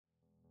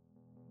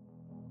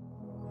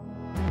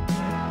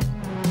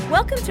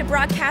Welcome to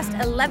broadcast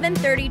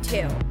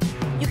 1132.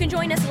 You can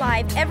join us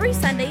live every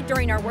Sunday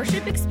during our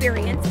worship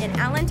experience in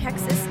Allen,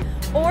 Texas,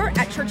 or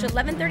at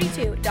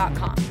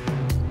church1132.com.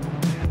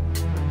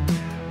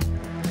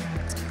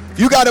 If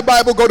you got a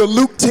Bible, go to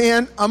Luke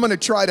 10. I'm going to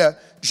try to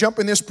jump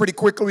in this pretty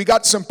quickly. We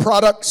got some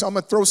product, so I'm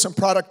going to throw some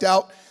product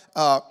out.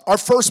 Our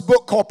first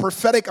book called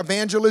Prophetic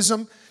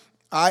Evangelism.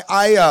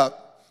 I've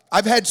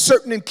had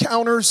certain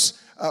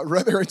encounters,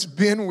 whether it's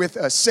been with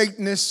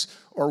Satanists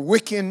or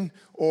Wiccan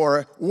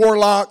or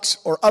warlocks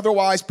or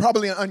otherwise,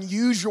 probably an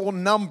unusual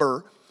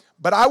number.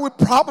 But I would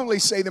probably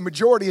say the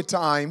majority of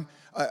time,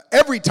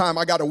 every time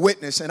I got a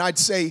witness, and I'd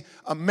say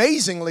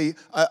amazingly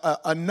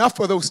enough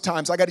of those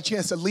times I got a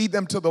chance to lead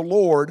them to the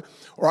Lord,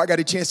 or I got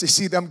a chance to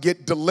see them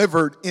get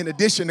delivered in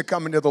addition to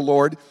coming to the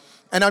Lord.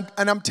 And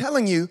I'm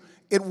telling you,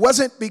 it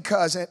wasn't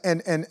because,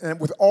 and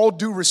with all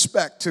due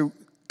respect to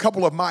a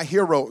couple of my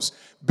heroes,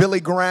 Billy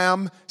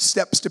Graham,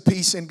 Steps to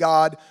Peace in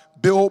God,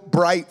 Bill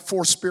Bright,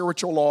 Four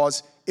Spiritual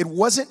Laws, it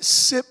wasn't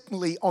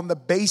simply on the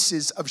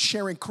basis of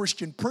sharing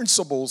Christian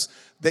principles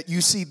that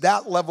you see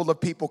that level of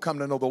people come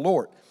to know the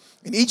Lord.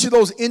 In each of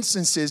those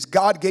instances,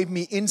 God gave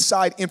me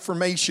inside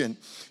information.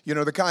 You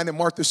know, the kind that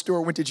Martha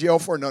Stewart went to jail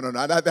for? No,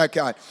 not that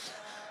kind.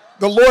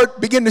 The Lord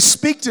began to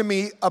speak to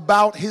me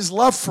about his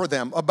love for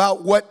them,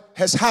 about what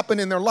has happened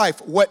in their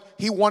life, what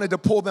he wanted to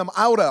pull them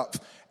out of.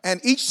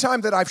 And each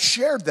time that I've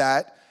shared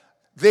that,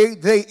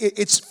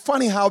 it's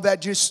funny how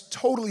that just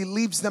totally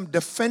leaves them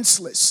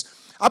defenseless.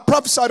 I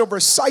prophesied over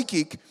a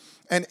psychic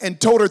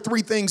and told her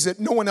three things that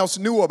no one else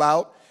knew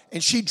about.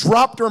 And she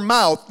dropped her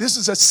mouth. This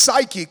is a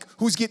psychic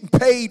who's getting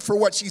paid for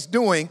what she's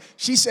doing.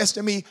 She says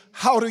to me,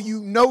 "How do you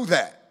know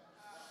that?"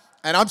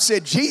 And I've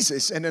said,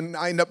 "Jesus." And then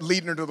I end up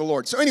leading her to the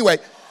Lord. So anyway,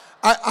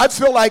 I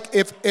feel like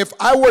if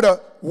I were to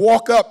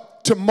walk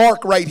up to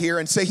Mark right here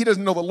and say he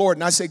doesn't know the Lord,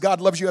 and I say, "God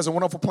loves you, has a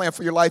wonderful plan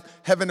for your life.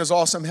 Heaven is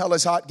awesome. Hell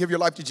is hot. Give your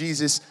life to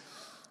Jesus."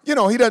 You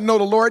know, he doesn't know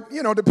the Lord.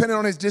 You know, depending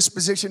on his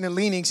disposition and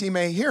leanings, he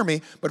may hear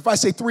me. But if I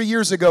say 3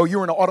 years ago, you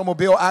were in an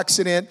automobile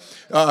accident,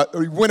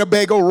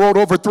 Winnebago rolled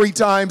over 3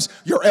 times,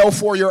 you're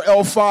L4, you're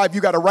L5,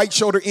 you got a right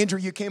shoulder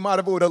injury, you came out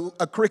of it with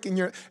a crick in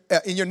your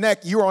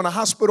neck, you were on a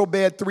hospital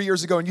bed 3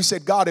 years ago, and you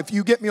said, "God, if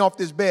you get me off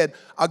this bed,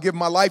 I'll give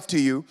my life to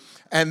you."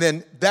 And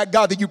then that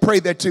God that you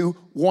prayed that to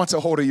wants a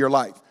hold of your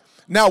life.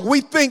 Now,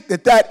 we think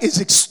that is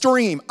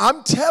extreme.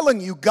 I'm telling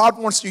you, God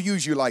wants to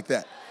use you like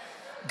that.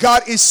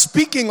 God is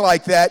speaking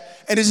like that,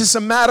 and it's just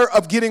a matter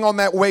of getting on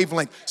that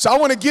wavelength. So I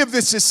want to give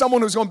this to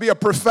someone who's going to be a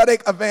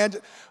prophetic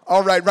evangelist.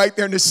 All right, right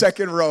there in the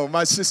second row,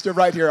 my sister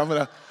right here. I'm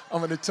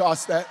gonna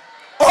toss that.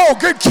 Oh,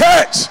 good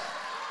catch.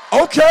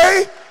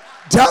 Okay,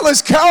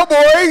 Dallas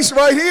Cowboys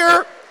right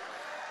here.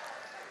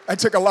 That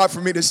took a lot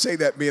for me to say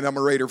that, being I'm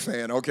a Raider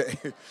fan. Okay,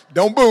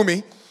 don't boo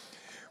me.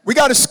 We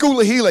got a school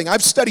of healing.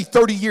 I've studied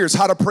 30 years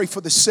how to pray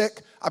for the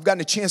sick. I've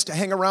gotten a chance to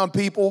hang around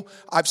people.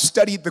 I've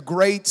studied the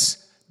greats.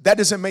 That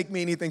doesn't make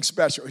me anything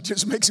special. It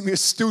just makes me a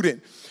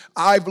student.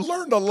 I've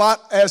learned a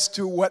lot as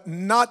to what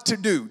not to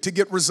do to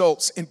get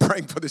results in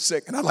praying for the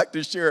sick. And I'd like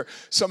to share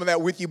some of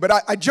that with you. But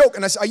I joke,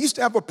 and I used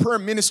to have a prayer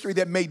ministry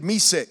that made me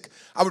sick.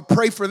 I would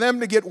pray for them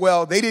to get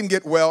well. They didn't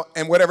get well.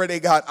 And whatever they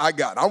got, I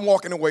got. I'm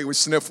walking away with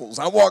sniffles.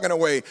 I'm walking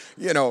away,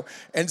 you know.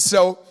 And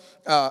so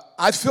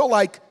I feel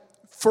like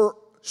for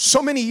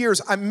so many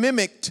years, I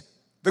mimicked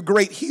the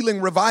great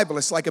healing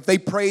revivalists. Like if they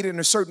prayed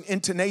in a certain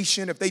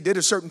intonation, if they did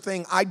a certain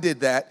thing, I did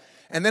that.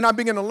 And then I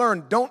began to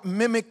learn, don't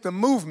mimic the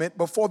movement.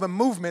 Before the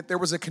movement, there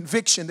was a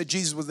conviction that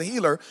Jesus was the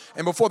healer.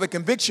 And before the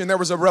conviction, there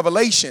was a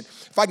revelation.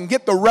 If I can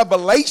get the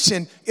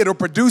revelation, it'll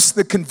produce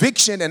the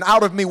conviction, and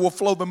out of me will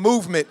flow the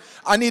movement.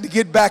 I need to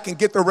get back and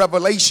get the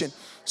revelation.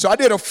 So I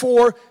did a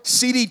 4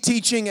 CD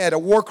teaching at a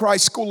War Cry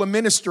School of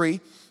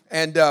Ministry,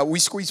 and we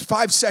squeezed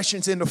 5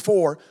 sessions into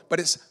 4. But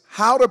it's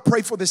how to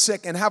pray for the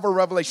sick and have a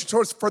revelation.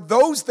 So it's for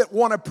those that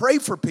want to pray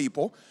for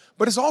people,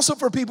 but it's also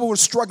for people who are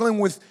struggling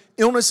with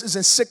illnesses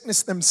and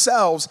sickness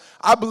themselves.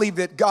 I believe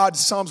that God,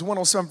 Psalms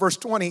 107, verse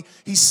 20,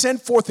 he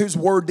sent forth his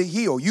word to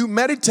heal. You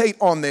meditate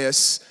on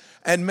this,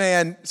 and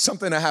man,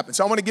 something will happen.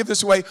 So I want to give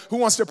this away. Who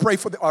wants to pray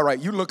for the, all right,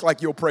 you look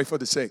like you'll pray for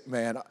the sick,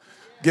 man. I'll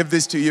give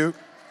this to you.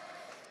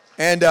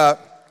 And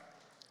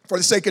for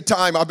the sake of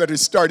time, I better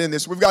start in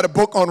this. We've got a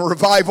book on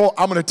revival.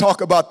 I'm going to talk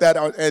about that,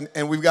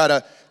 and we've got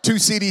a 2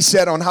 CD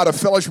set on how to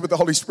fellowship with the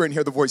Holy Spirit and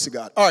hear the voice of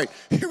God. All right,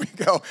 here we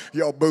go.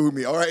 Y'all boo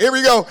me. All right, here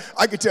we go.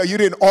 I could tell you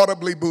didn't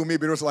audibly boo me,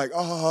 but it was like,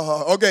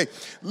 oh, okay.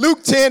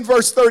 Luke 10,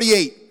 verse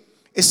 38.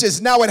 It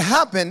says, "Now it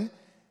happened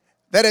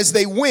that as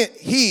they went,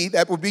 he,"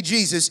 that would be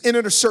Jesus,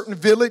 "entered a certain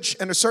village,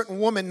 and a certain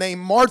woman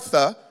named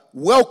Martha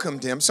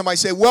welcomed him." Somebody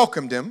say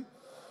welcomed him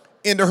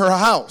into her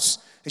house.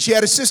 And she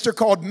had a sister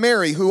called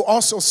Mary who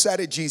also sat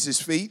at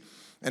Jesus' feet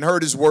and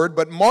heard his word.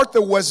 But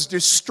Martha was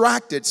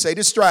distracted. Say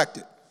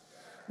distracted.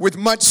 With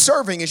much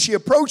serving, and she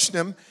approached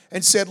him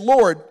and said,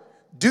 "Lord,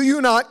 do you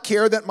not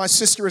care that my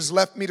sister has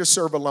left me to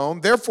serve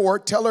alone? Therefore,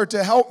 tell her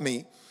to help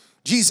me."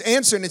 Jesus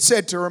answered and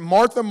said to her,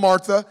 "Martha,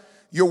 Martha,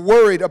 you're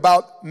worried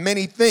about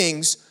many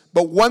things,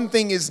 but one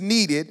thing is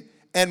needed,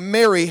 and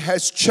Mary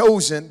has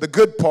chosen the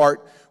good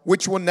part,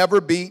 which will never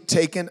be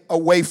taken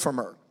away from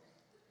her."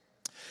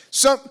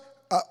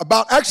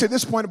 Actually at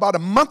this point, about a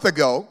month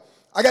ago,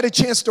 I got a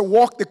chance to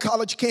walk the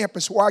college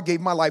campus where I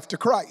gave my life to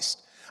Christ.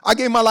 I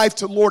gave my life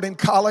to the Lord in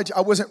college.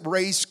 I wasn't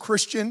raised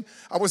Christian.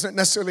 I wasn't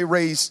necessarily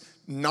raised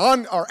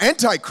or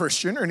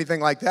anti-Christian or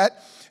anything like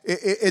that.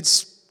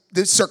 It's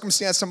the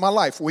circumstance of my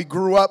life. We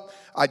grew up,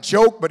 I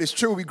joke, but it's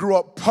true, we grew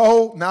up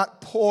po, not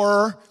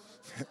poor.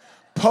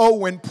 Po,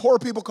 when poor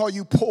people call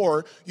you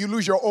poor, you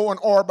lose your O and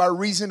R by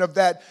reason of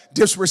that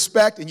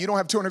disrespect, and you don't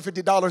have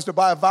 $250 to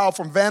buy a vowel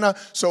from Vanna,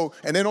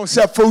 and they don't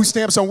accept food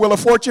stamps on Wheel of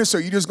Fortune, so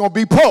you're just going to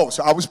be po.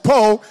 So I was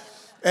po,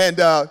 and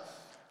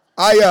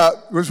I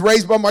was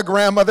raised by my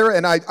grandmother,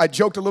 and I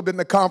joked a little bit in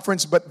the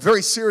conference, but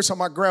very serious on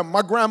my grandma.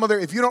 My grandmother,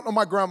 if you don't know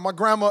my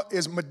grandma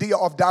is Medea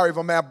off Diary of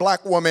a Mad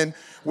Black Woman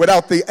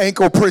without the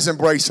ankle prison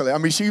bracelet. I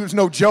mean, she was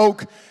no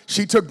joke.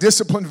 She took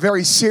discipline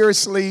very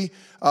seriously.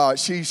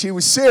 She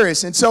was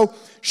serious. And so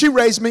she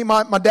raised me.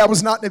 My dad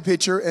was not in the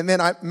picture. And then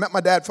I met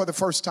my dad for the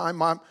first time.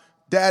 My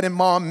dad and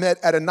mom met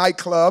at a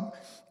nightclub.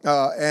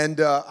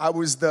 I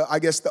was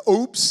the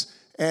oops.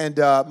 And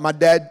my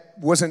dad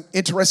wasn't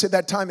interested at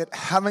that time in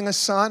having a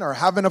son or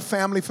having a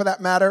family for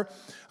that matter.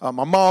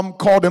 My mom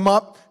called him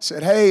up,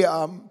 said, hey,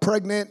 I'm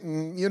pregnant.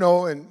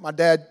 And my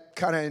dad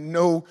kind of in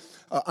no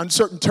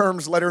uncertain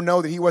terms let her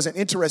know that he wasn't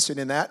interested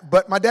in that.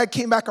 But my dad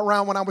came back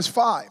around when I was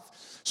 5.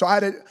 So I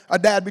had a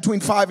dad between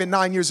 5 and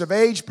 9 years of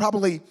age,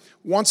 probably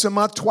once a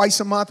month,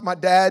 twice a month. My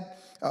dad,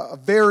 a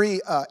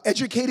very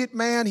educated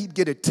man. He'd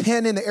get a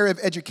 10 in the area of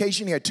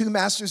education. He had 2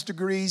 master's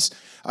degrees.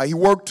 He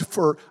worked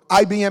for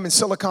IBM in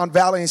Silicon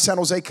Valley in San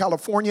Jose,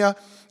 California.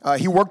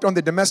 He worked on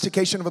the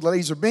domestication of a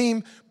laser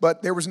beam,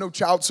 but there was no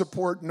child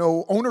support,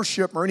 no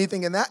ownership or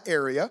anything in that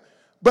area.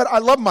 But I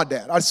love my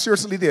dad. I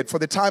seriously did. For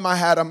the time I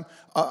had him,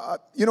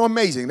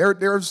 amazing.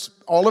 There's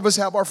all of us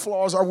have our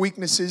flaws, our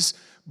weaknesses.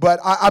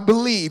 But I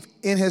believe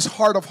in his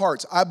heart of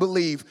hearts, I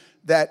believe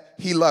that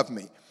he loved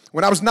me.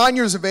 When I was 9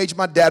 years of age,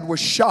 my dad was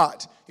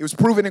shot. It was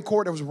proven in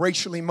court it was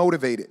racially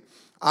motivated.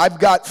 I've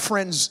got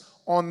friends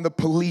on the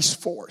police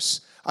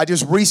force. I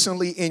just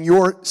recently in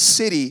your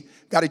city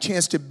got a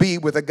chance to be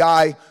with a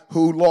guy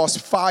who lost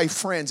 5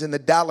 friends in the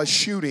Dallas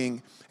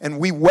shooting, and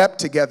we wept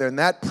together, and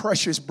that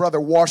precious brother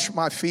washed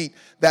my feet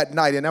that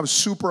night, and that was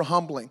super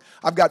humbling.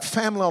 I've got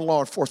family on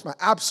law enforcement.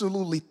 I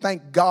absolutely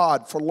thank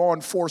God for law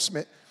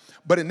enforcement.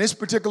 But in this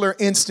particular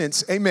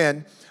instance,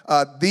 amen,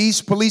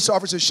 these police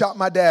officers shot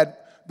my dad.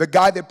 The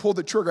guy that pulled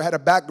the trigger had a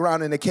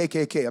background in the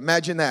KKK.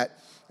 Imagine that.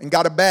 And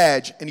got a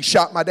badge, and he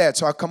shot my dad.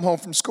 So I come home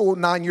from school,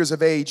 9 years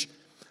of age,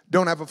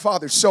 don't have a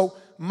father. So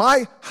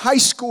my high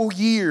school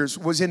years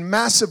was in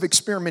massive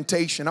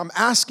experimentation. I'm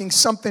asking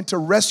something to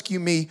rescue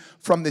me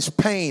from this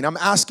pain. I'm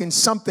asking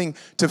something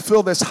to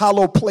fill this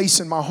hollow place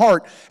in my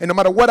heart. And no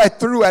matter what I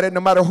threw at it, no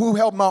matter who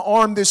held my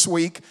arm this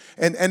week,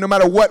 and no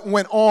matter what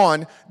went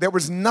on, there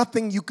was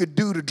nothing you could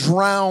do to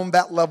drown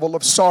that level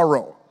of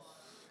sorrow.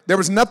 There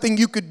was nothing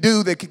you could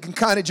do that can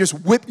kind of just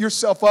whip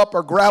yourself up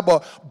or grab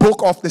a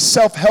book off the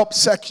self-help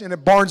section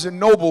at Barnes &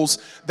 Noble's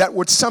that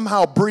would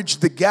somehow bridge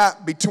the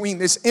gap between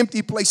this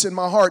empty place in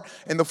my heart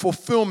and the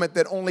fulfillment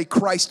that only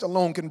Christ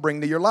alone can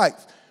bring to your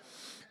life.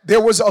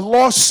 There was a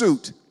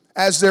lawsuit,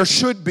 as there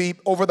should be,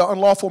 over the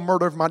unlawful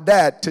murder of my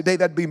dad. Today,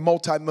 that'd be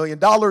multi-million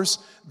dollars.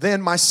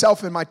 Then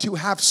myself and my 2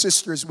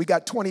 half-sisters, we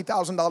got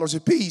 $20,000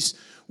 apiece,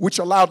 which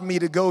allowed me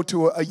to go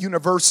to a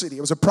university.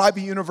 It was a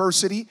private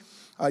university.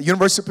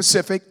 University of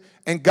Pacific,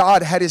 and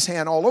God had his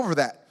hand all over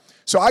that.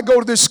 So I go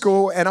to this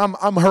school, and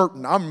I'm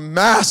hurting. I'm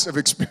massive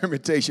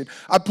experimentation.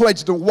 I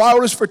pledged the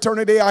wildest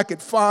fraternity I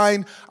could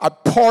find. I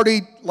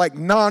partied like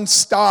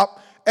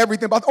nonstop,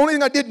 everything. But the only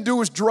thing I didn't do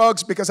was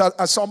drugs because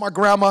I saw my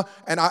grandma,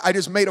 and I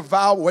just made a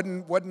vow.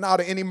 Wasn't out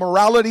of any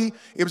morality.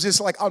 It was just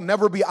like, I'll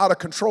never be out of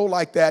control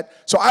like that.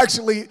 So I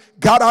actually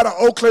got out of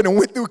Oakland and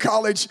went through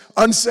college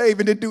unsaved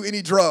and didn't do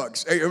any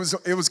drugs. It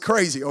was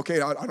crazy. Okay,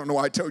 I don't know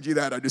why I told you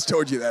that. I just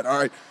told you that, all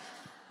right?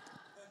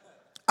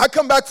 I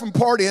come back from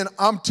partying,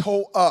 I'm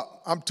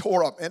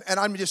tore up, and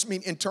I just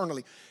mean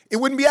internally. It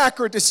wouldn't be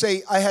accurate to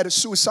say I had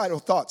suicidal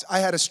thoughts. I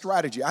had a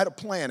strategy, I had a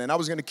plan, and I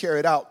was going to carry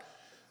it out.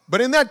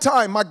 But in that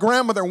time, my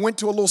grandmother went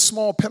to a little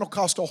small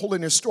Pentecostal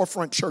holiness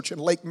storefront church in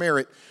Lake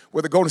Merritt,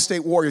 where the Golden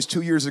State Warriors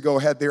 2 years ago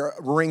had their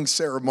ring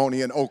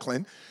ceremony in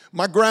Oakland.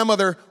 My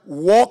grandmother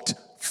walked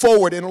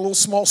forward in a little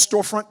small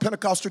storefront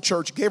Pentecostal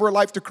church, gave her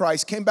life to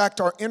Christ, came back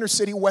to our inner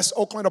city West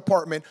Oakland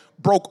apartment,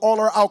 broke all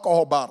our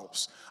alcohol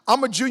bottles.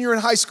 I'm a junior in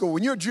high school.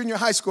 When you're a junior in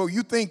high school,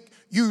 you think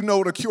you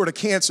know the cure to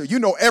cancer. You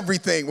know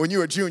everything when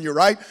you're a junior,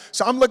 right?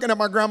 So I'm looking at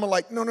my grandma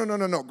like, no,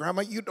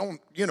 grandma, you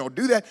don't,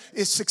 do that.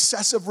 It's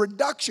successive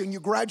reduction. You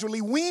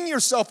gradually wean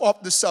yourself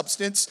off the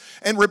substance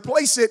and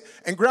replace it.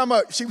 And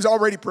grandma, she was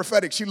already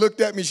prophetic. She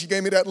looked at me, she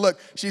gave me that look.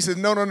 She said,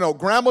 no.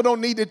 Grandma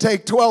don't need to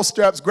take 12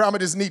 steps. Grandma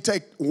just need to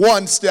take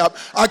 1 step.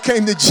 I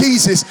came to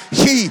Jesus.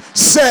 He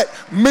set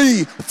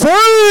me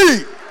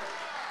free.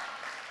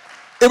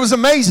 It was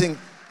amazing.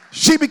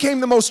 She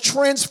became the most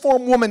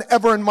transformed woman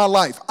ever in my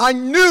life. I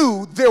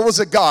knew there was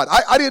a God.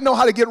 I didn't know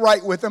how to get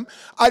right with him.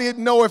 I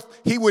didn't know if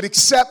he would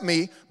accept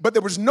me, but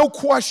there was no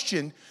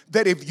question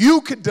that if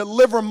you could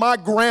deliver my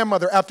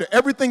grandmother after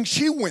everything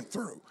she went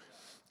through,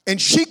 And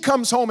she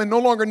comes home and no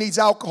longer needs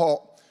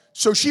alcohol.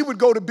 So she would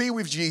go to be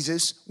with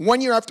Jesus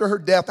 1 year after her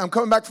death. I'm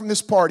coming back from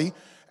this party,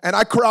 and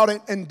I cry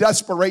out in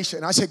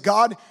desperation. I said,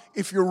 God,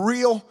 if you're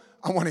real,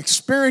 I want to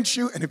experience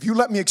you. And if you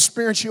let me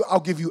experience you, I'll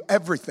give you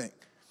everything.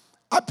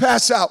 I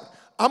pass out.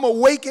 I'm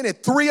awakened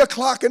at 3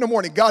 o'clock in the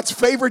morning. God's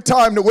favorite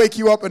time to wake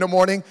you up in the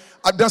morning.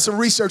 I've done some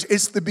research.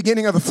 It's the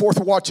beginning of the fourth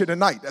watch of the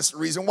night. That's the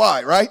reason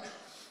why, right?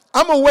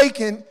 I'm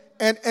awakened,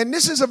 and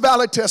this is a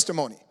valid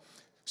testimony.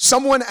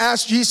 Someone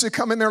asks Jesus to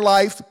come in their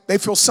life. They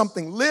feel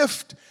something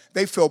lift.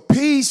 They feel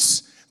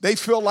peace. They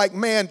feel like,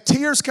 man,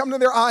 tears come to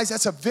their eyes.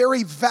 That's a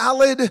very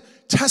valid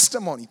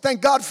testimony.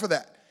 Thank God for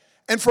that.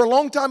 And for a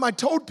long time, I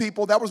told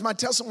people that was my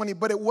testimony,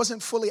 but it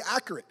wasn't fully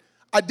accurate.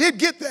 I did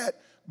get that,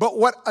 but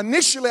what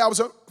initially I was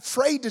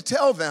afraid to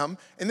tell them,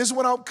 and this is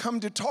what I'll come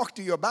to talk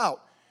to you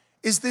about,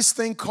 is this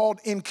thing called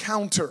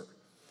encounter.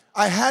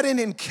 I had an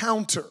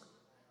encounter.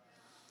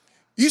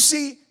 You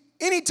see,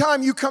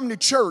 anytime you come to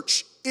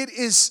church, it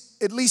is,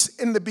 at least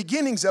in the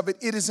beginnings of it,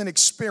 it is an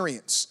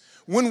experience.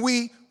 When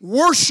we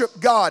worship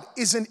God,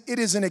 it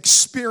is an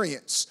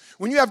experience.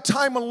 When you have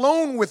time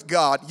alone with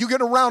God, you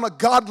get around a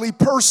godly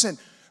person,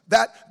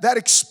 that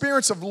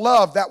experience of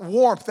love, that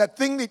warmth, that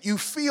thing that you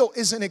feel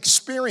is an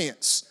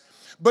experience.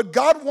 But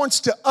God wants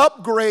to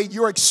upgrade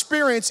your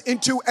experience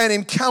into an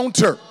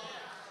encounter.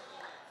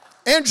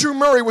 Andrew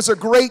Murray was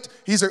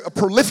he's a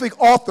prolific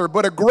author,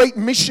 but a great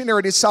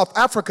missionary to South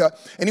Africa.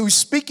 And he was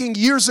speaking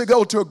years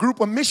ago to a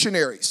group of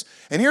missionaries.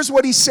 And here's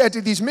what he said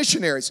to these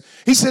missionaries.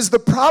 He says, the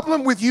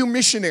problem with you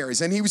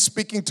missionaries, and he was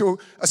speaking to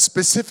a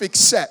specific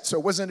set, so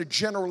it wasn't a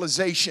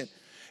generalization.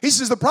 He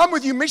says, the problem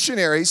with you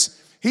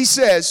missionaries, he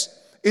says,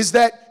 is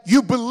that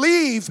you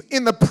believe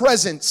in the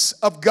presence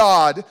of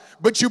God,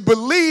 but you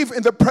believe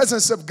in the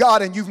presence of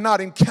God and you've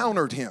not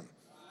encountered him.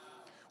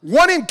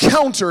 One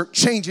encounter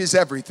changes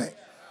everything.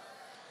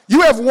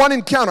 You have one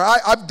encounter.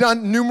 I've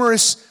done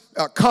numerous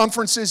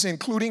conferences,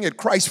 including at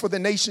Christ for the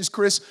Nations,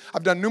 Chris.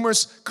 I've done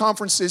numerous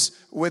conferences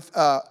with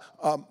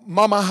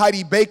Mama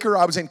Heidi Baker.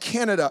 I was in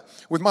Canada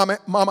with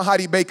Mama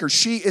Heidi Baker.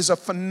 She is a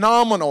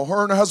phenomenal,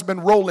 her and her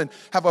husband Roland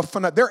have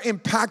they're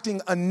impacting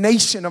a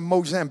nation of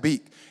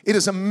Mozambique. It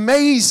is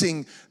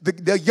amazing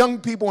the young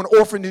people in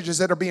orphanages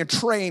that are being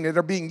trained, that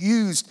are being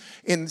used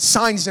in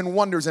signs and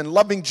wonders and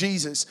loving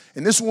Jesus.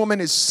 And this woman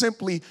has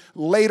simply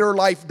laid her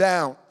life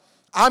down.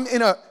 I'm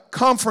in a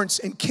conference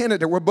in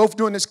Canada. We're both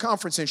doing this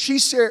conference, and she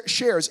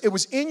shares, it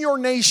was in your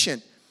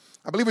nation,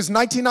 I believe it was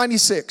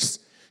 1996.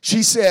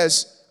 She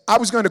says, I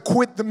was going to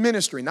quit the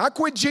ministry. Not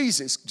quit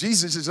Jesus.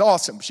 Jesus is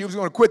awesome. She was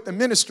going to quit the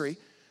ministry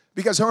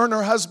because her and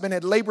her husband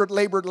had labored,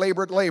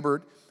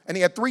 and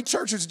he had 3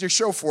 churches to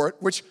show for it,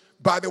 which,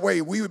 by the way,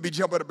 we would be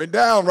jumping up and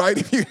down, right,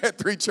 if you had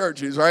 3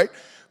 churches, right?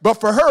 But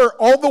for her,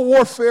 all the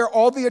warfare,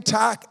 all the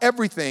attack,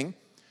 everything,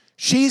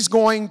 she's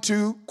going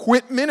to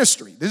quit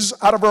ministry. This is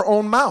out of her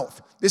own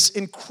mouth. This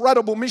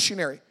incredible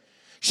missionary.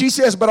 She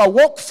says, but I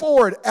walked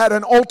forward at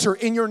an altar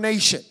in your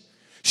nation.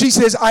 She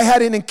says, I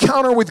had an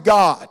encounter with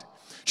God.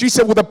 She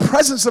said, well, the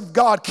presence of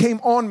God came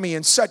on me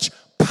in such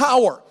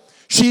power.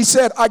 She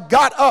said, I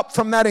got up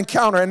from that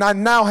encounter and I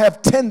now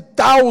have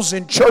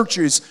 10,000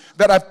 churches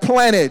that I've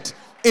planted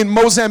in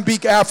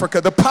Mozambique, Africa.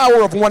 The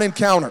power of one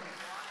encounter.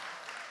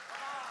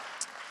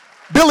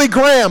 Billy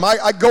Graham,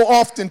 I go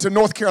often to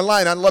North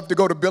Carolina. I love to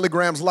go to Billy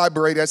Graham's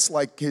library. That's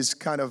like his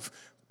kind of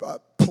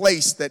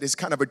place that is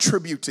kind of a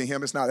tribute to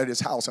him. It's not at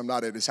his house. I'm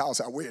not at his house.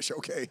 I wish,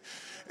 okay?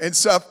 And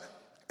so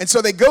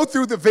they go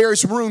through the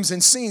various rooms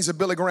and scenes of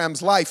Billy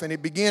Graham's life, and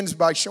it begins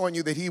by showing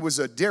you that he was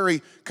a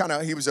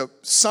he was a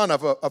son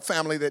of a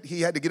family that he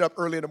had to get up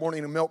early in the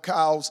morning and milk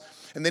cows.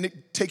 And then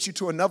it takes you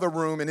to another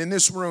room, and in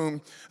this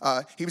room,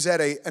 he was at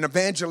an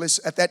evangelist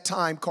at that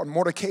time called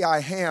Mordecai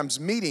Ham's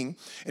meeting,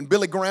 and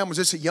Billy Graham was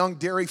just a young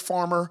dairy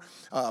farmer.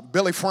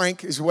 Billy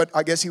Frank is what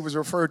I guess he was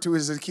referred to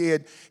as a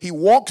kid. He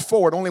walked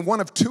forward, only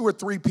one of 2 or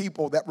 3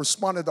 people that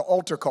responded to the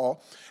altar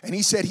call, and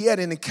he said he had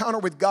an encounter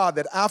with God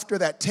that after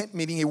that tent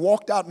meeting, he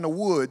walked out in the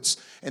woods,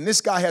 and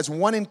this guy has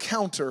one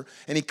encounter,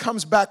 and he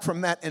comes back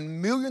from that,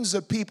 and millions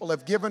of people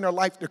have given their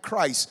life to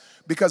Christ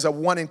because of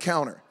one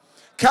encounter.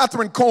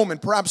 Catherine Coleman,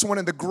 perhaps one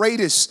of the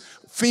greatest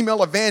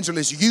female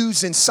evangelists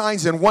used in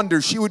signs and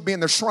wonders. She would be in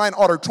the Shrine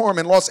Auditorium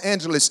in Los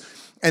Angeles,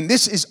 and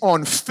this is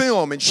on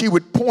film, and she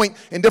would point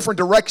in different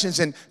directions,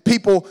 and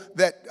people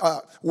that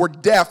were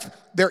deaf,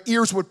 their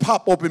ears would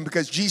pop open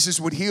because Jesus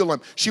would heal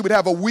them. She would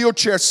have a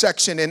wheelchair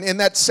section, and in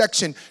that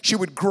section, she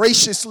would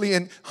graciously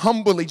and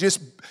humbly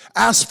just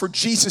ask for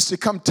Jesus to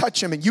come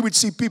touch him, and you would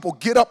see people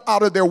get up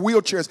out of their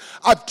wheelchairs.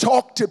 I've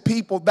talked to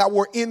people that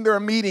were in their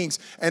meetings,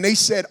 and they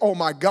said, oh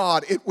my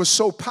God, it was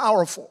so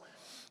powerful.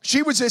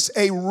 She was just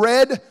a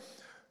red-haired,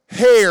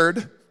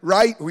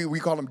 right? We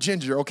call him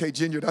Ginger. Okay,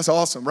 Ginger, that's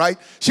awesome, right?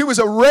 She was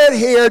a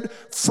red-haired,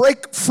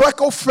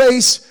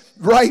 freckle-faced,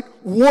 right,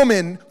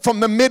 woman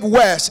from the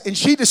Midwest, and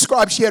she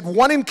described she had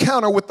one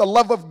encounter with the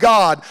love of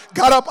God,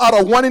 got up out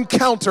of one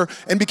encounter,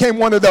 and became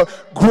one of the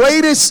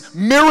greatest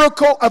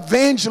miracle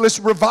evangelist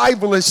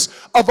revivalists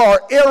of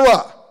our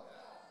era.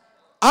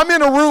 I'm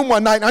in a room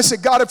one night, and I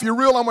said, God, if you're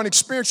real, I want to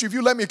experience you. If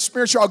you let me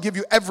experience you, I'll give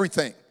you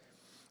everything.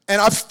 And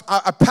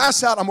I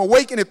pass out. I'm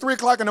awakened at 3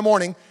 o'clock in the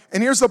morning.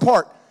 And here's the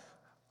part.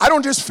 I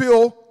don't just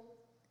feel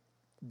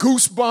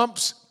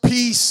goosebumps,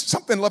 peace,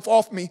 something left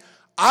off me.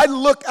 I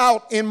look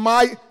out in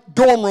my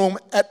dorm room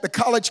at the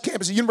college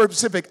campus at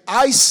University Pacific.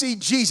 I see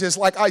Jesus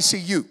like I see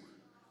you.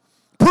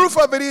 Proof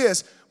of it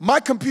is my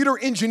computer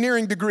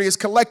engineering degree is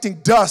collecting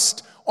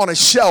dust on a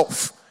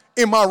shelf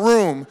in my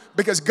room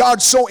because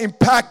God so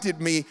impacted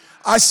me.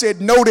 I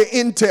said no to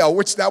Intel,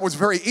 which that was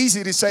very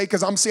easy to say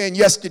because I'm saying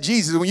yes to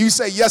Jesus. When you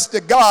say yes to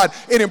God,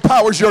 it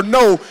empowers your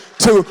no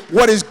to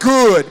what is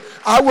good.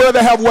 I'd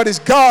rather have what is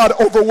God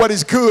over what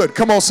is good.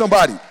 Come on,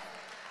 somebody.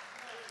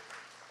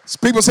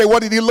 People say,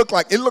 what did he look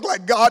like? It looked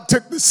like God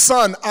took the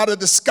sun out of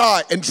the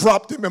sky and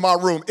dropped him in my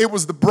room. It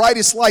was the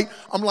brightest light.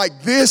 I'm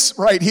like this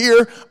right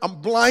here. I'm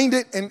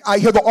blinded, and I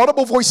hear the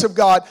audible voice of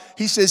God.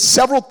 He says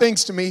several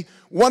things to me,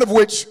 one of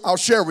which I'll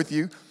share with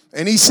you.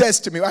 And he says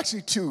to me,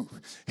 actually two.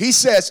 He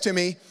says to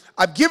me,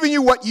 I've given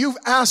you what you've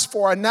asked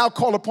for. I now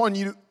call upon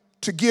you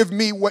to give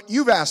me what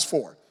you've asked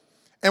for.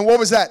 And what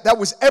was that? That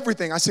was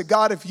everything. I said,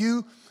 God, if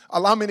you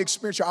allow me an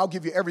experience, I'll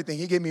give you everything.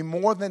 He gave me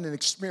more than an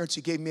experience.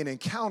 He gave me an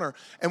encounter.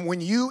 And when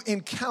you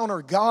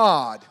encounter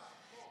God,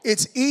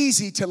 it's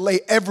easy to lay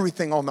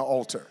everything on the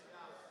altar.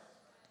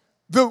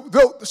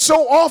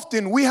 So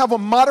often we have a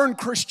modern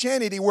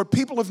Christianity where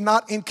people have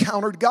not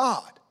encountered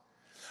God.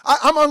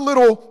 I'm a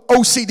little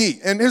OCD,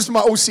 and here's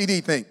my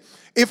OCD thing.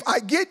 If I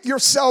get your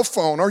cell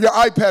phone or your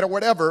iPad or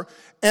whatever,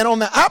 and on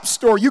the App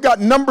Store, you got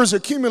numbers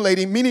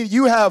accumulating, meaning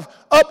you have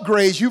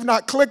upgrades you've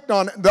not clicked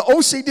on. The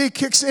OCD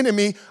kicks into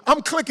me.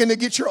 I'm clicking to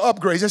get your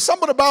upgrades. There's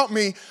something about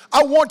me.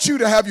 I want you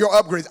to have your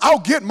upgrades. I'll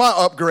get my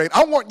upgrade.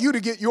 I want you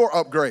to get your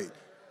upgrade.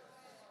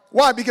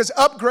 Why? Because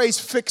upgrades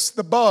fix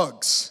the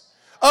bugs.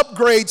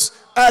 Upgrades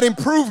add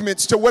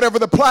improvements to whatever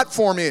the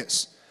platform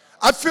is.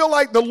 I feel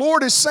like the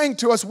Lord is saying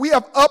to us, we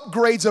have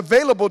upgrades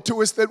available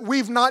to us that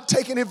we've not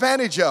taken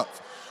advantage of.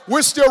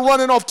 We're still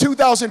running off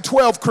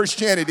 2012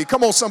 Christianity.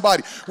 Come on,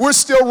 somebody. We're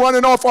still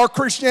running off our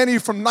Christianity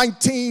from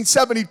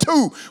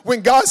 1972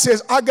 when God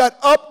says, I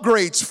got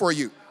upgrades for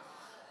you.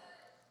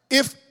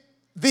 If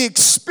the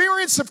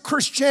experience of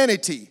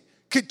Christianity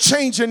could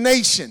change a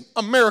nation,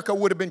 America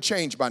would have been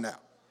changed by now.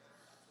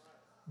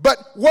 But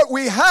what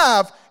we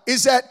have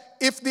is that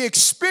if the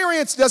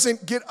experience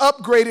doesn't get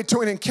upgraded to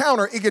an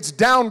encounter, it gets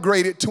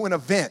downgraded to an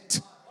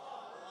event.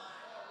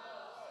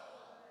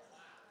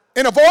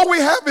 And if all we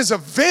have is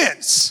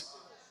events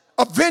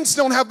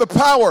don't have the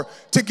power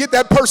to get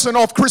that person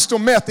off crystal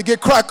meth, to get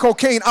crack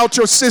cocaine out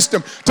your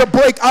system, to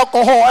break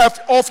alcohol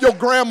off your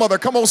grandmother.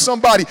 Come on,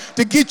 somebody.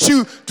 To get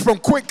you from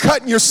quit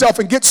cutting yourself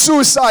and get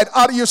suicide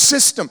out of your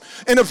system.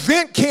 An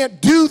event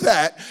can't do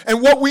that.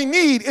 And what we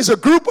need is a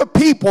group of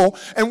people,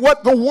 and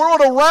what the world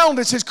around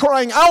us is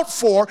crying out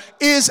for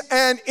is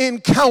an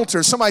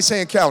encounter. Somebody say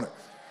encounter.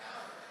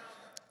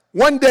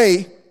 One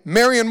day,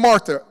 Mary and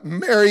Martha,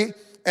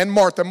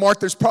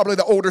 Martha's probably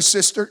the older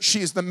sister.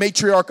 She is the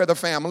matriarch of the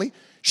family.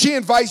 She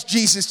invites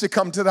Jesus to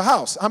come to the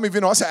house. How many of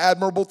you know that's an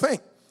admirable thing?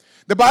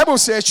 The Bible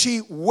says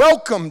she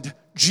welcomed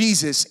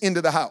Jesus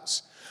into the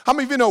house. How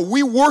many of you know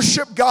we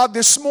worship God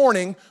this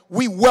morning,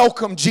 we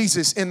welcome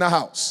Jesus in the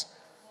house?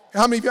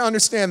 How many of you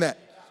understand that?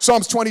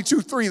 Psalms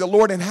 22:3, the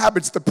Lord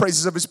inhabits the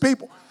praises of his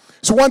people.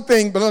 So one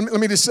thing, but let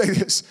me just say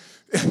this.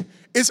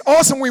 It's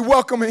awesome we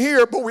welcome him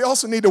here, but we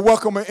also need to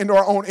welcome him into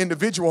our own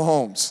individual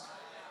homes.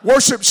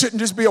 Worship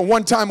shouldn't just be a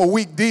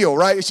one-time-a-week deal,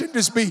 right? It shouldn't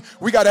just be,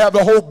 we got to have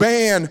the whole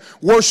band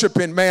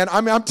worshiping, man. I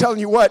mean, I'm telling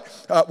you what,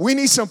 we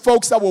need some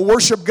folks that will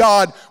worship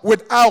God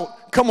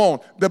without, come on,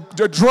 the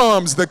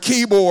drums, the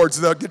keyboards,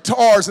 the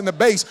guitars, and the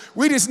bass.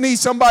 We just need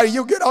somebody,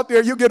 you get out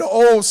there, you get an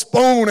old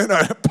spoon and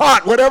a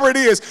pot, whatever it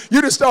is.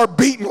 You just start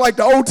beating like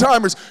the old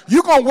timers.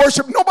 You're going to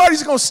worship.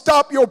 Nobody's going to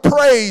stop your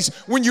praise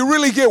when you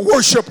really get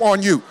worship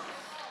on you.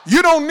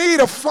 You don't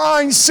need a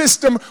fine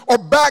system or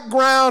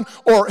background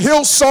or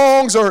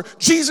Hillsongs or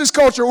Jesus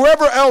Culture,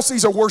 whoever else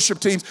these are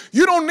worship teams.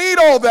 You don't need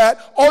all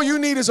that. All you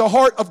need is a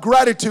heart of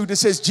gratitude that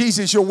says,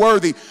 Jesus, you're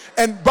worthy.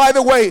 And by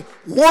the way,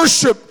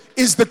 worship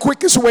is the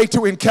quickest way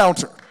to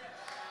encounter.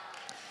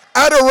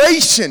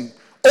 Adoration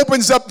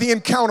opens up the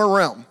encounter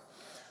realm.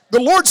 The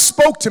Lord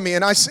spoke to me,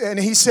 and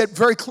he said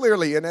very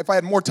clearly, and if I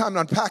had more time to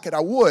unpack it, I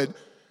would,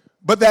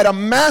 but that a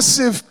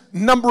massive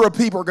number of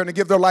people are going to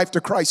give their life to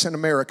Christ in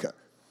America.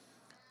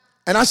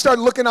 And I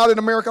started looking out at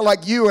America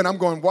like you, and I'm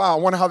going, wow, I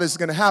wonder how this is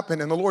going to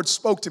happen. And the Lord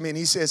spoke to me, and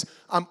he says,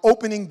 I'm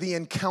opening the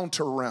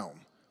encounter realm.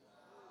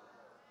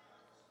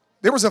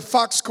 There was a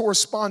Fox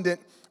correspondent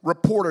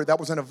reporter that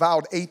was an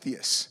avowed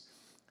atheist.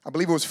 I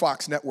believe it was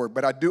Fox Network,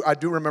 but I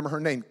do remember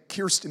her name,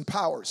 Kirsten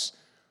Powers.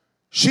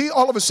 She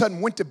all of a sudden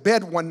went to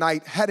bed one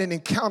night, had an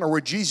encounter where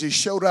Jesus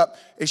showed up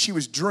as she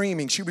was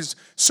dreaming. She was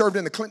served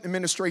in the Clinton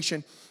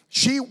administration.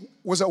 She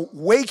was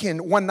awakened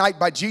one night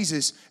by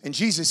Jesus, and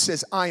Jesus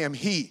says, I am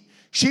he.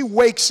 She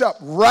wakes up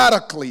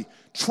radically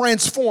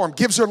transformed,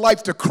 gives her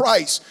life to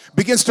Christ,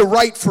 begins to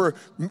write for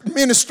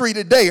ministry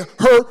today.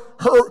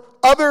 Her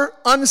other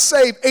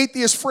unsaved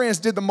atheist friends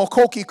did the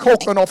Macaulay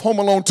Culkin off Home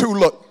Alone 2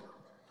 look.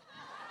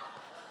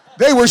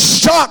 They were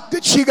shocked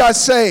that she got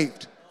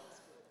saved.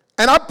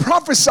 And I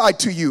prophesied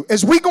to you,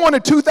 as we go into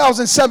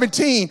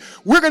 2017,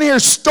 we're going to hear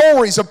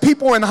stories of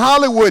people in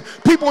Hollywood,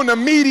 people in the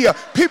media,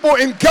 people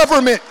in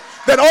government,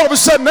 that all of a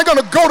sudden they're going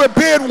to go to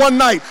bed one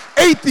night,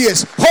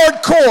 atheists,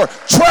 hardcore,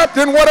 trapped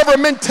in whatever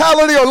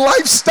mentality or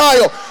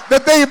lifestyle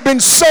that they have been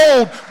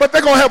sold, but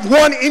they're going to have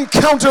one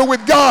encounter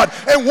with God,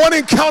 and one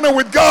encounter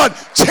with God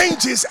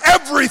changes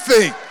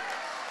everything.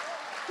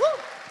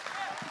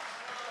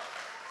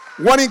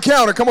 One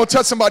encounter. Come on,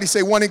 touch somebody,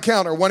 say one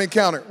encounter, one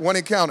encounter, one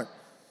encounter.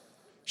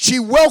 She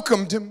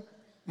welcomed him.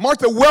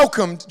 Martha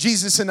welcomed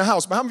Jesus in the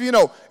house. But how many of you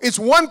know it's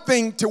one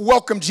thing to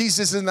welcome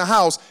Jesus in the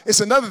house,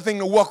 it's another thing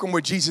to welcome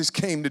what Jesus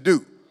came to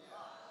do.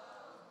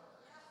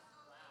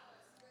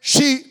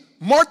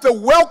 Martha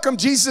welcomed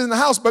Jesus in the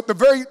house, but the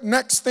very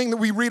next thing that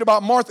we read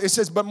about Martha, it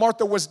says, but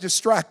Martha was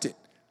distracted.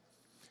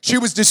 She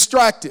was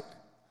distracted.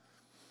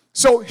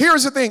 So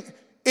here's the thing.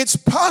 It's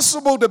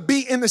possible to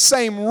be in the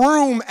same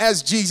room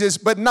as Jesus,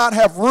 but not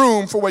have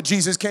room for what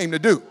Jesus came to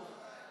do.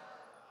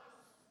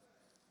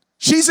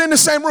 She's in the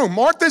same room.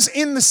 Martha's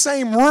in the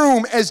same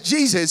room as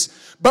Jesus,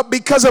 but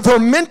because of her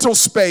mental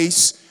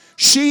space,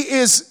 she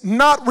is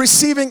not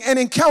receiving an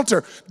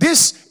encounter.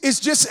 This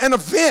is just an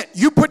event.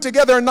 You put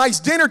together a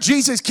nice dinner.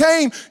 Jesus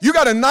came. You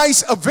got a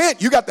nice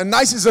event. You got the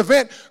nicest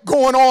event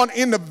going on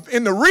in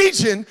the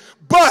region,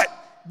 but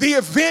the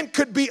event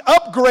could be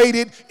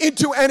upgraded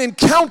into an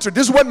encounter.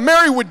 This is what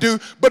Mary would do,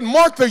 but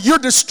Martha, you're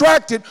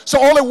distracted, so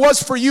all it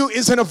was for you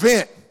is an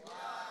event.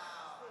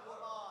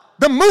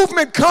 The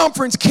movement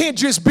conference can't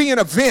just be an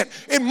event.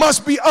 It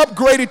must be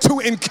upgraded to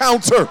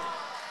encounter.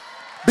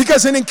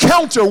 Because an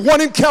encounter,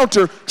 one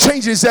encounter,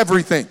 changes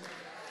everything.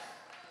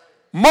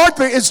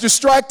 Martha is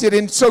distracted,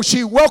 and so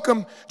she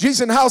welcomed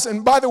Jesus in the house.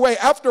 And by the way,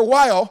 after a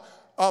while,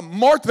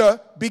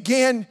 Martha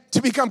began to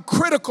become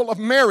critical of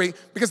Mary,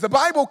 because the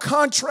Bible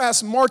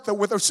contrasts Martha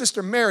with her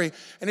sister Mary.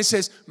 And it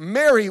says,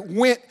 Mary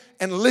went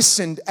and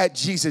listened at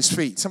Jesus'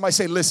 feet. Somebody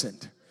say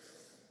listened.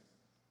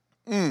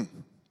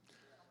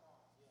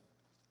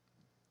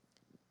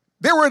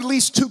 There were at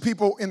least two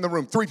people in the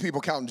room, three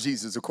people counting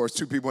Jesus, of course,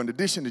 two people in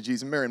addition to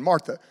Jesus, Mary and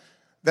Martha,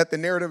 that the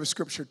narrative of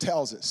Scripture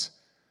tells us.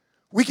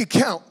 We could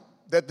count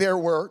that there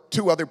were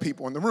two other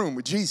people in the room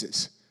with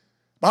Jesus.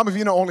 But how many of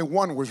you know only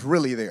one was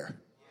really there?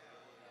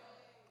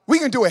 We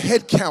can do a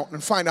head count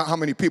and find out how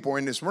many people are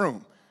in this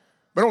room,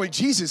 but only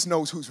Jesus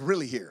knows who's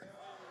really here.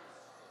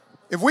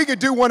 If we could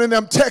do one of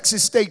them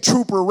Texas State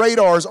Trooper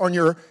radars on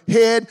your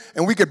head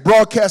and we could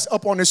broadcast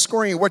up on the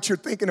screen what you're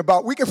thinking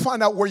about, we can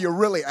find out where you're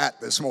really at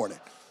this morning.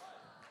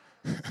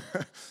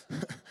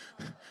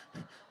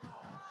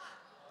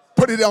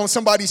 Put it on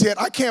somebody's head.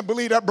 I can't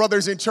believe that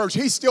brother's in church.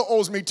 He still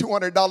owes me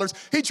 $200.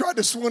 He tried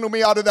to swindle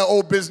me out of that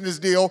old business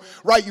deal,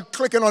 right? You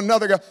clicking on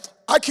another guy.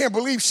 I can't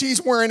believe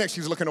she's wearing it.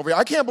 She's looking over here.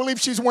 I can't believe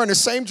she's wearing the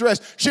same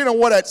dress. She done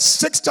wore that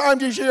 6 times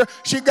this year.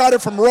 She got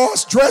it from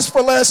Ross, Dress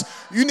for Less.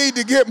 You need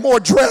to get more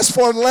dress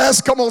for less.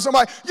 Come on,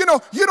 somebody. You know,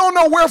 you don't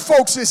know where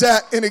folks is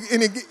at in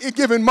a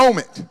given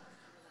moment.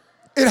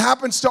 It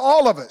happens to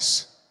all of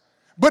us.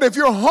 But if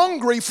you're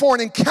hungry for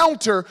an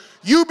encounter,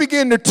 you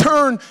begin to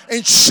turn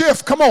and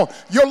shift, come on,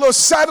 your little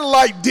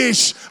satellite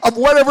dish of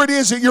whatever it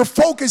is that you're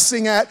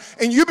focusing at,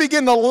 and you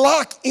begin to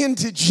lock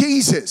into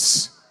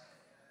Jesus.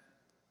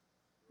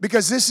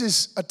 Because this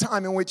is a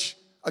time in which,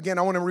 again,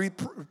 I want to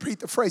repeat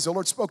the phrase. The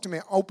Lord spoke to me,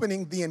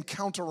 opening the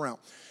encounter realm.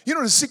 You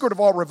know the secret of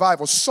all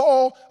revival,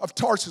 Saul of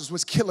Tarsus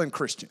was killing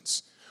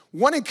Christians.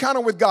 One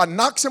encounter with God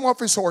knocks him off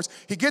his horse.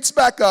 He gets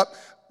back up,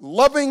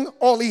 loving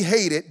all he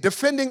hated,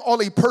 defending all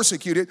he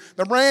persecuted.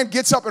 The man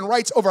gets up and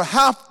writes over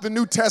half the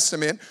New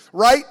Testament,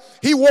 right?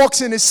 He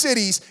walks into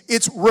cities.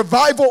 It's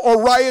revival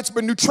or riots,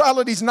 but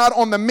neutrality's not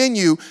on the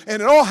menu.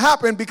 And it all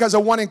happened because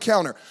of one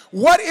encounter.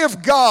 What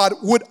if God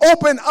would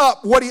open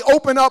up what he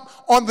opened up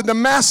on the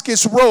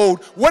Damascus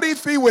Road? What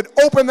if he would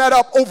open that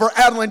up over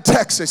Adeline,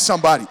 Texas,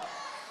 somebody?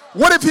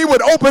 What if he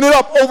would open it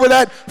up over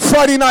that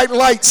Friday Night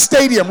Light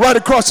stadium right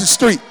across the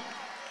street?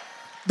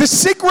 The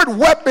secret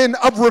weapon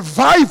of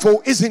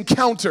revival is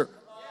encounter.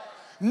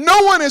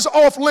 No one is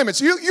off limits.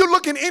 You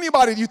look at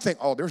anybody, you think,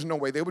 oh, there's no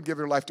way they would give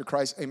their life to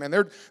Christ. Amen.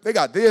 They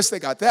got this, they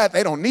got that.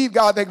 They don't need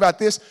God. They got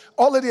this.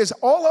 All it is,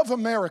 all of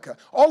America,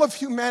 all of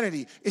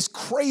humanity is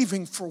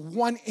craving for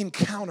one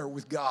encounter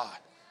with God,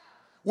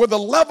 where the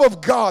love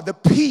of God, the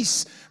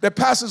peace that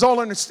passes all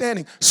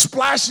understanding,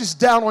 splashes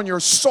down on your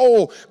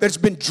soul that's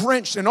been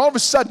drenched, and all of a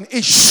sudden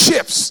it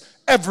shifts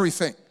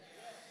everything.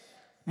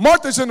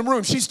 Martha's in the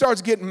room. She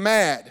starts getting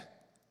mad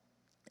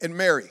at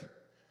Mary.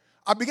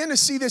 I begin to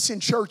see this in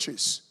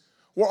churches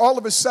where all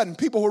of a sudden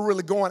people who are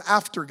really going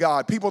after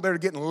God, people that are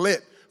getting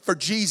lit for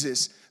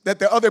Jesus, that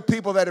there are other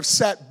people that have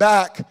sat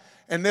back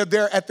and they're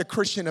there at the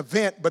Christian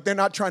event, but they're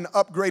not trying to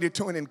upgrade it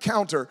to an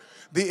encounter.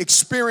 The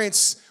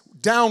experience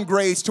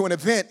downgrades to an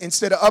event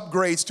instead of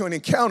upgrades to an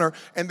encounter,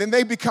 and then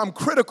they become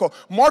critical.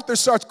 Martha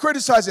starts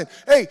criticizing,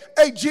 hey,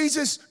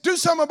 Jesus, do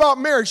something about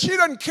Mary. She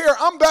doesn't care.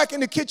 I'm back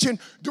in the kitchen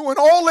doing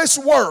all this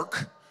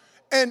work,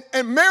 and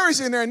Mary's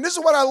in there. And this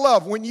is what I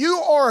love. When you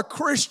are a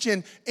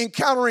Christian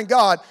encountering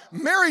God,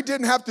 Mary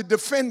didn't have to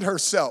defend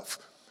herself.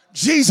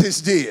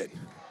 Jesus did.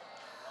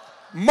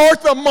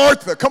 Martha,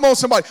 Martha. Come on,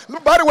 somebody.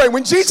 By the way,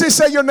 when Jesus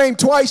say your name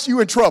twice, you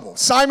in trouble.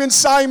 Simon,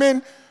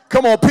 Simon.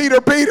 Come on,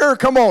 Peter, Peter.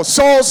 Come on,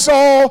 Saul,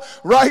 Saul.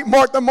 Right?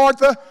 Martha,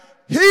 Martha.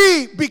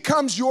 He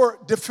becomes your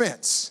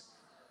defense.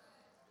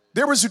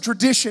 There was a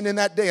tradition in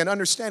that day, an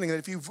understanding that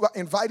if you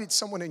invited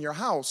someone in your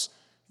house,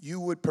 you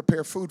would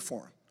prepare food for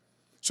them.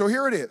 So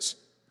here it is.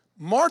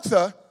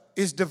 Martha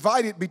is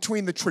divided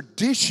between the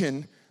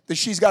tradition that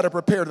she's got to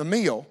prepare the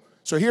meal.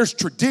 So here's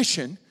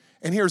tradition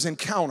and here's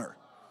encounter.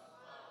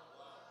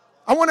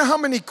 I wonder how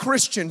many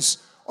Christians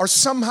are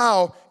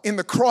somehow in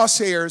the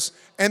crosshairs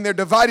and they're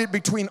divided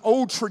between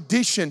old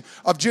tradition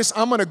of just,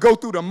 I'm going to go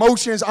through the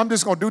motions. I'm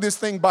just going to do this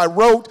thing by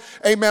rote.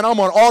 Amen. I'm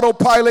on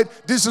autopilot.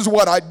 This is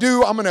what I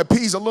do. I'm going to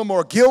appease a little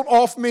more guilt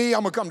off me.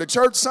 I'm going to come to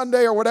church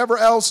Sunday or whatever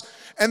else.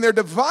 And they're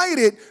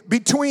divided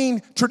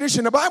between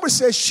tradition. The Bible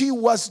says she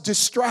was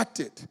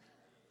distracted.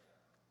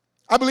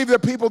 I believe there are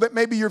people that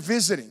maybe you're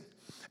visiting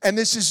and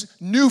this is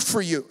new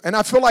for you. And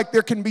I feel like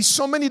there can be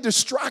so many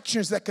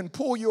distractions that can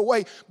pull you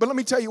away. But let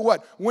me tell you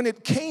what, when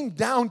it came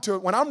down to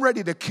it, when I'm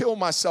ready to kill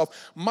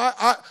myself,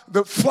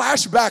 the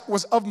flashback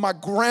was of my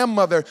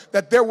grandmother,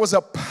 that there was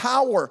a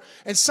power.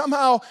 And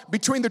somehow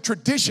between the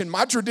tradition,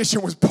 my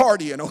tradition was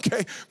partying,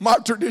 okay? My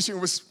tradition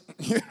was,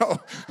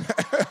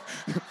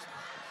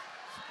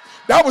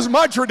 that was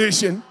my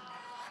tradition.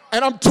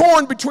 And I'm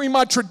torn between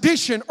my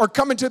tradition or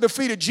coming to the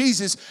feet of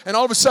Jesus, and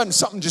all of a sudden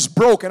something just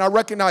broke, and I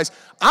recognize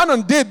I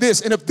done did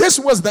this, and if this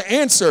was the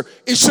answer,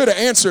 it should have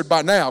answered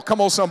by now.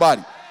 Come on,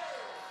 somebody.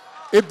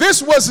 If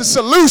this was the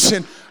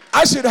solution,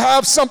 I should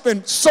have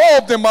something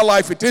solved in my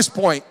life at this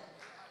point.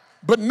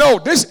 But no,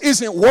 this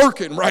isn't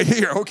working right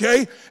here,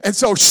 okay? And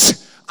so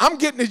I'm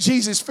getting to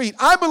Jesus' feet.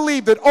 I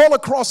believe that all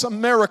across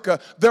America,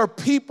 there are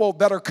people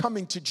that are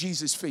coming to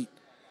Jesus' feet.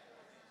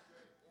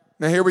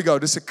 Now, here we go.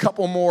 Just a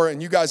couple more,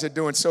 and you guys are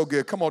doing so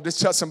good. Come on, just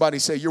tell somebody,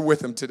 say, you're with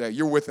them today.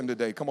 You're with them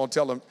today. Come on,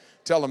 tell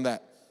them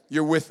that.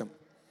 You're with them.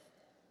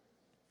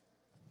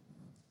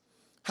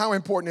 How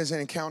important is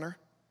an encounter?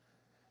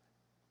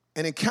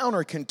 An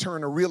encounter can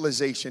turn a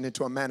realization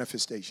into a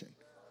manifestation.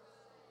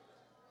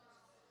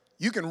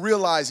 You can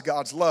realize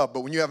God's love,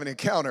 but when you have an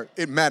encounter,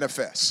 it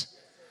manifests.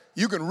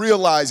 You can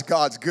realize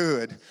God's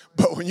good,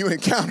 but when you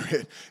encounter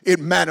it,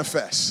 it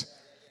manifests.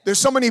 There's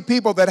so many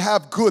people that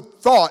have good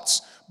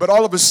thoughts, but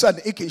all of a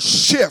sudden, it can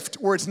shift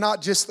where it's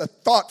not just a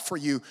thought for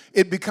you.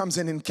 It becomes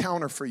an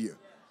encounter for you.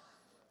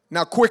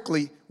 Now,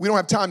 quickly, we don't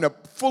have time to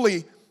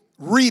fully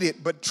read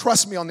it, but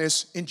trust me on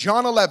this. In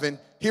John 11,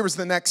 here is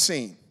the next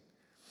scene.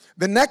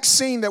 The next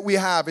scene that we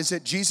have is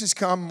that Jesus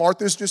comes,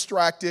 Martha's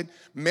distracted,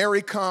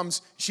 Mary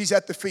comes, she's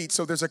at the feet.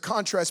 So there's a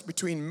contrast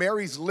between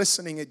Mary's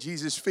listening at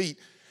Jesus' feet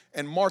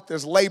and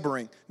Martha's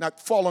laboring. Now,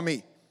 follow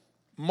me.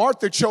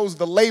 Martha chose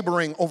the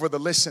laboring over the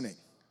listening.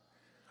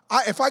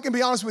 If I can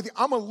be honest with you,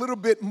 I'm a little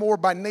bit more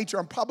by nature.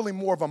 I'm probably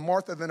more of a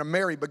Martha than a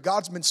Mary, but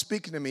God's been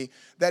speaking to me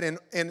that in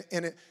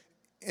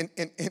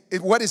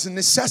what is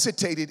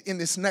necessitated in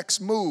this next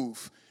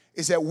move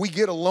is that we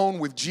get alone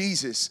with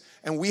Jesus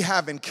and we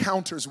have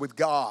encounters with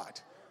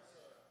God.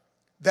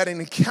 That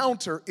an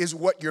encounter is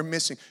what you're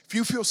missing. If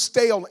you feel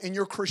stale in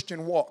your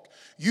Christian walk,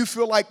 you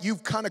feel like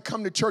you've kind of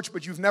come to church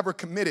but you've never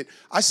committed,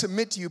 I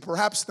submit to you,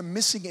 perhaps the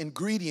missing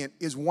ingredient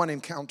is one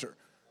encounter.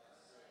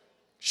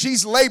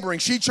 She's laboring.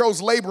 She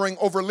chose laboring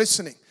over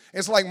listening.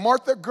 It's like,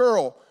 Martha,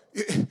 girl,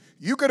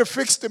 you could have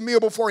fixed the meal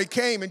before he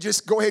came and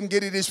just go ahead and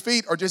get at his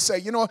feet, or just say,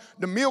 you know,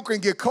 the meal can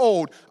get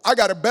cold. I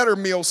got a better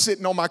meal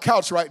sitting on my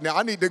couch right now.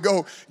 I need to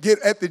go get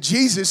at the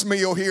Jesus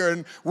meal here,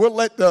 and we'll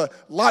let the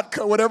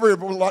whatever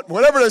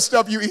that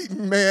stuff you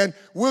eating, man,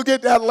 we'll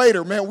get that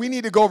later, man. We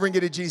need to go over and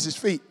get at Jesus'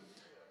 feet.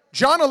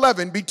 John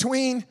 11,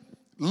 between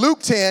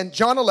Luke 10,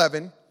 John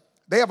 11,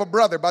 they have a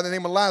brother by the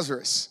name of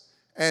Lazarus.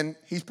 And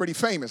he's pretty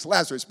famous,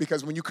 Lazarus,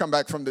 because when you come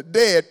back from the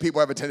dead, people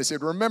have a tendency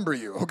to remember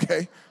you,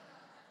 okay?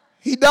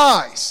 He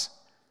dies.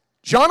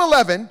 John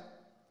 11,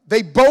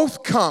 they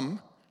both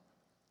come,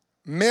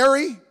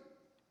 Mary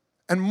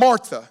and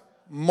Martha.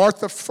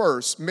 Martha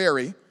first,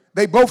 Mary.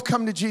 They both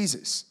come to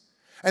Jesus.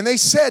 And they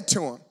said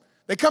to him,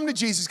 they come to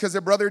Jesus because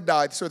their brother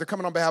died, so they're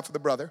coming on behalf of the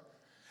brother.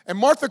 And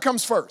Martha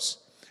comes first.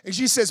 And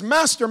she says,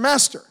 Master,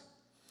 Master.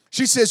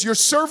 She says, your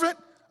servant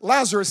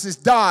Lazarus has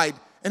died,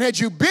 and had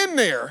you been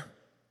there,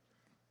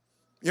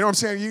 you know what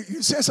I'm saying?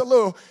 You sense a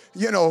little,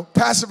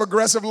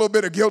 passive-aggressive, a little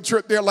bit of guilt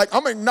trip there. Like,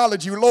 I'm going to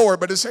acknowledge you, Lord,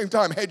 but at the same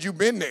time, had you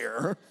been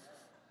there.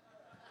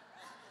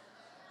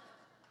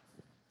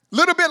 A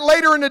little bit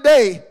later in the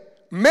day,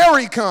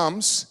 Mary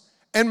comes,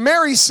 and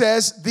Mary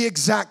says the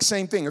exact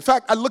same thing. In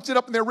fact, I looked it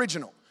up in the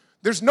original.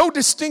 There's no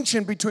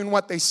distinction between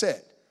what they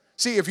said.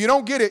 See, if you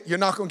don't get it, you're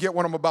not going to get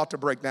what I'm about to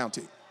break down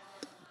to you.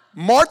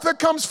 Martha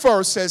comes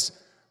first, says,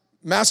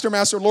 Master,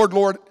 Master, Lord,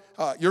 Lord,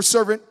 your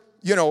servant,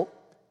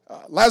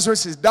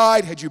 Lazarus has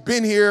died. Had you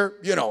been here,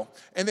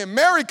 And then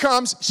Mary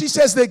comes. She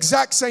says the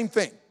exact same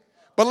thing.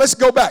 But let's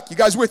go back. You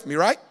guys with me,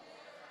 right?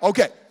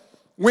 Okay.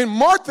 When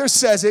Martha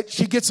says it,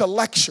 she gets a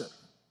lecture.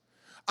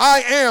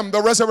 I am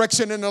the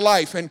resurrection and the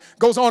life, and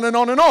goes on and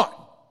on and on.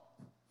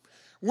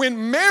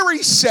 When Mary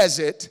says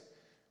it,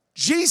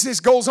 Jesus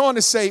goes on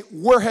to say,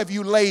 where have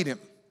you laid him?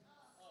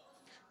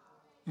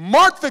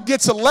 Martha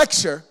gets a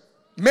lecture,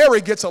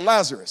 Mary gets a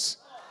Lazarus.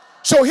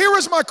 So here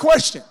is my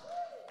question.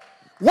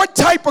 What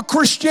type of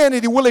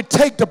Christianity will it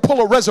take to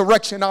pull a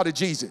resurrection out of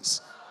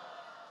Jesus?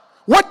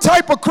 What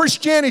type of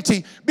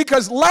Christianity?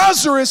 Because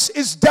Lazarus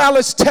is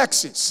Dallas,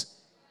 Texas,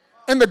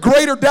 and the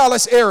greater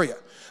Dallas area.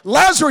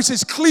 Lazarus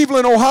is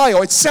Cleveland,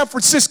 Ohio. It's San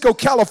Francisco,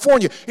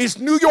 California. It's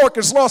New York.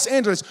 It's Los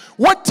Angeles.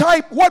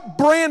 What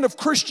brand of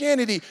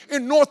Christianity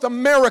in North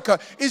America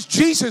is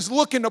Jesus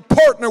looking to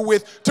partner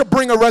with to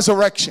bring a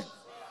resurrection?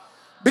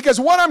 Because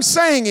what I'm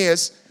saying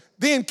is,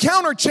 the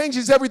encounter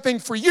changes everything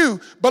for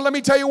you, but let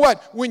me tell you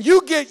what, when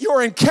you get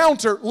your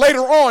encounter later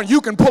on,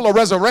 you can pull a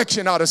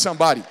resurrection out of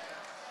somebody.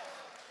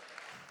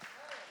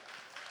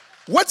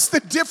 What's the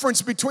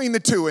difference between the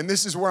two? And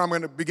this is where I'm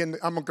going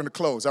to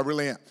close. I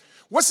really am.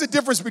 What's the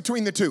difference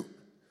between the two?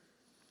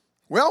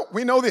 Well,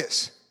 we know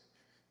this.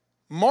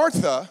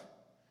 Martha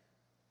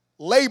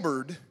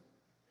labored,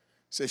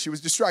 says she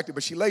was distracted,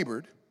 but she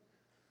labored.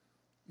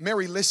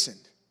 Mary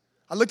listened.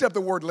 I looked up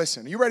the word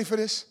listen. Are you ready for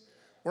this?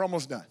 We're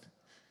almost done.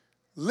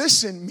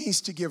 Listen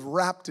means to give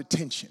rapt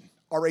attention,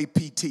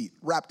 R-A-P-T,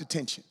 rapt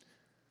attention.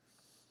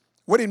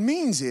 What it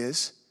means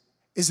is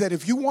that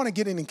if you want to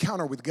get an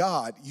encounter with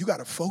God, you got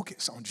to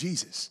focus on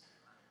Jesus.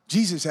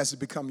 Jesus has to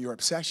become your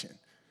obsession.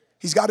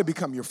 He's got to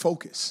become your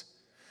focus.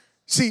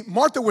 See,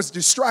 Martha was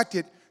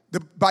distracted.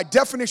 By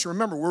definition,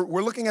 remember,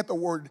 we're looking at the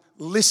word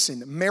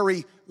listen.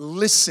 Mary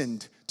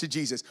listened to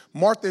Jesus.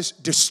 Martha's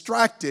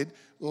distracted,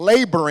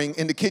 laboring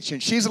in the kitchen.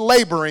 She's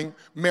laboring,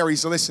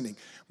 Mary's listening.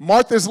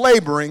 Martha's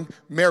laboring,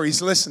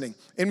 Mary's listening.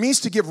 It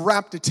means to give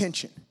rapt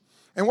attention.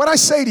 And what I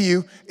say to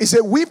you is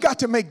that we've got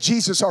to make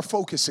Jesus our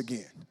focus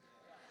again.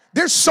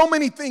 There's so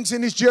many things in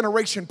this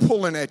generation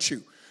pulling at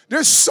you.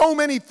 There's so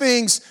many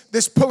things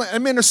that's pulling. I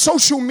mean, the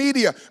social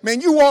media,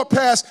 man, you walk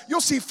past, you'll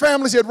see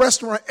families at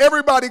restaurants.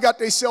 Everybody got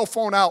their cell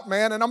phone out,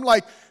 man. And I'm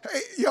like,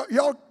 hey,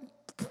 y'all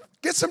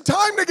get some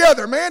time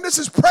together, man. This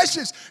is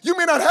precious. You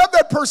may not have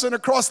that person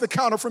across the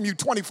counter from you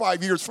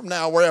 25 years from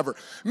now, wherever.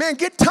 Man,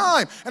 get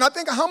time. And I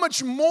think how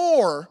much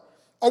more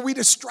are we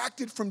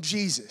distracted from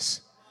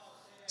Jesus?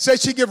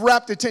 Says she give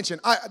rapt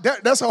attention.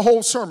 That's a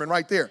whole sermon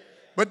right there.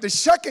 But the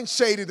second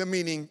shade of the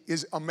meaning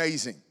is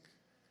amazing.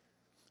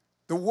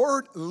 The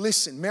word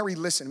listen, Mary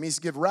listen, means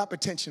to give rapt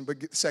attention,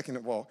 but second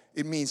of all,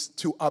 it means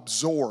to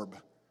absorb.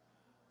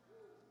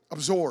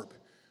 Absorb.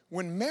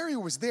 When Mary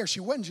was there, she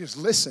wasn't just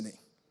listening.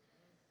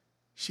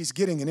 She's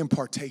getting an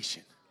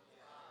impartation.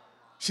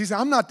 She said,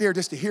 I'm not there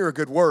just to hear a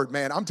good word,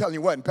 man. I'm telling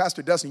you what, and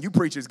Pastor Dustin, you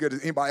preach as good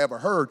as anybody ever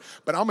heard,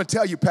 but I'm going to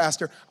tell you,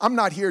 Pastor, I'm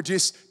not here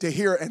just to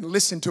hear and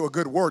listen to a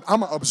good word. I'm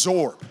going to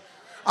absorb.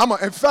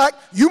 In fact,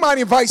 you might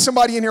invite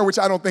somebody in here, which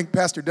I don't think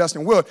Pastor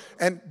Dustin would,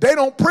 and they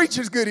don't preach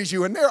as good as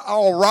you, and they're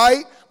all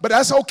right, but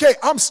that's okay.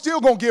 I'm still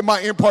going to give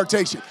my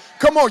impartation.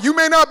 Come on, you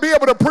may not be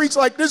able to preach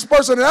like this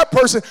person or that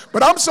person,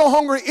 but I'm so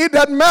hungry, it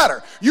doesn't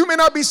matter. You may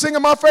not be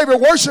singing my favorite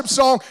worship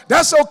song.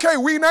 That's okay.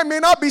 We may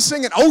not be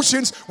singing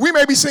oceans. We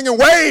may be singing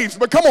waves,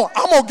 but come on,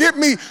 I'm going to get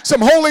me some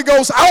Holy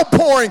Ghost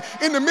outpouring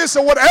in the midst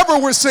of whatever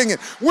we're singing.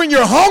 When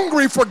you're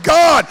hungry for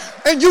God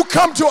and you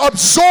come to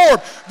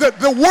absorb,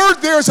 the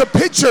word there is a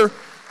picture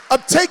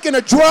of taking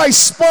a dry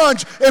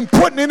sponge and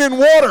putting it in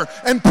water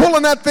and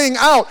pulling that thing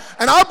out.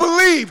 And I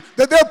believe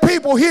that there are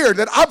people here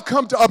that I've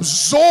come to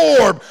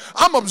absorb.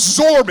 I'm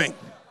absorbing.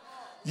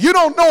 You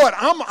don't know it.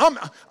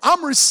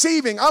 I'm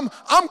receiving. I'm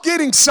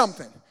getting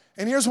something.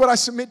 And here's what I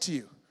submit to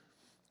you.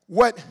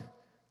 What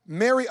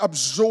Mary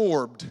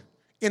absorbed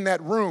in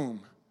that room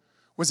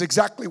was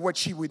exactly what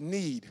she would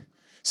need.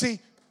 See,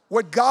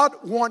 what God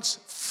wants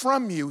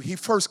from you, he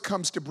first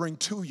comes to bring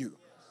to you.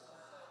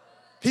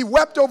 He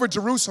wept over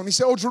Jerusalem. He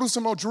said, oh,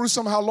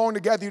 Jerusalem, how long to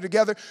gather you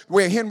together? The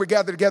way a hen would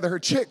gather together her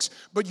chicks.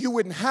 But you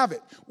wouldn't have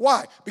it.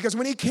 Why? Because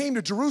when he came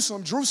to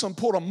Jerusalem, Jerusalem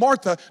pulled a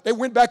Martha. They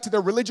went back to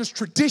their religious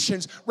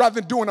traditions rather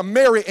than doing a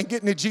Mary and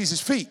getting at Jesus'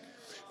 feet.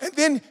 And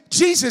then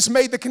Jesus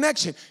made the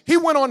connection. He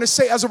went on to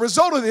say, as a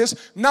result of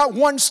this, not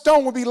one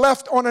stone will be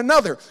left on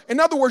another. In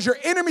other words, your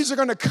enemies are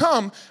going to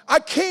come. I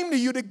came to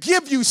you to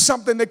give you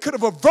something that could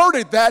have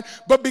averted that,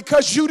 but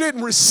because you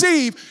didn't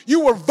receive,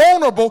 you were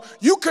vulnerable.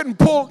 You couldn't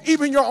pull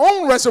even your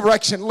own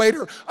resurrection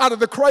later out of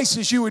the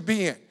crisis you would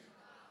be in.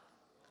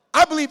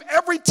 I believe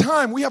every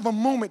time we have a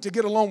moment to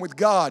get along with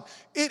God,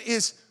 it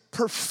is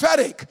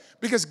prophetic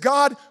because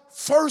God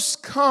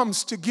first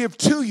comes to give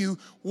to you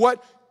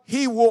what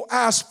he will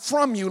ask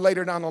from you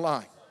later down the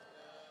line.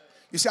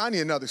 You say, I need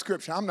another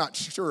scripture. I'm not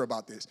sure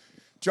about this.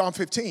 John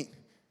 15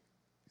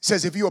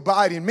 says, if you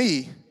abide in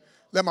me,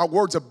 let my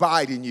words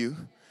abide in you.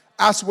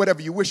 Ask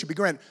whatever you wish to be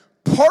granted.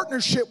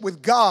 Partnership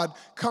with God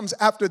comes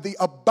after the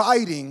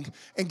abiding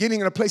and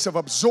getting in a place of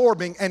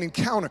absorbing and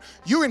encounter.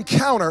 You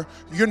encounter,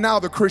 you're now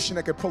the Christian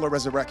that can pull a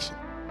resurrection.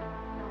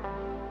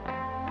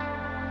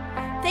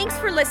 Thanks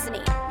for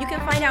listening. You can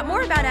find out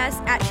more about us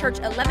at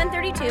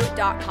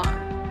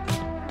church1132.com.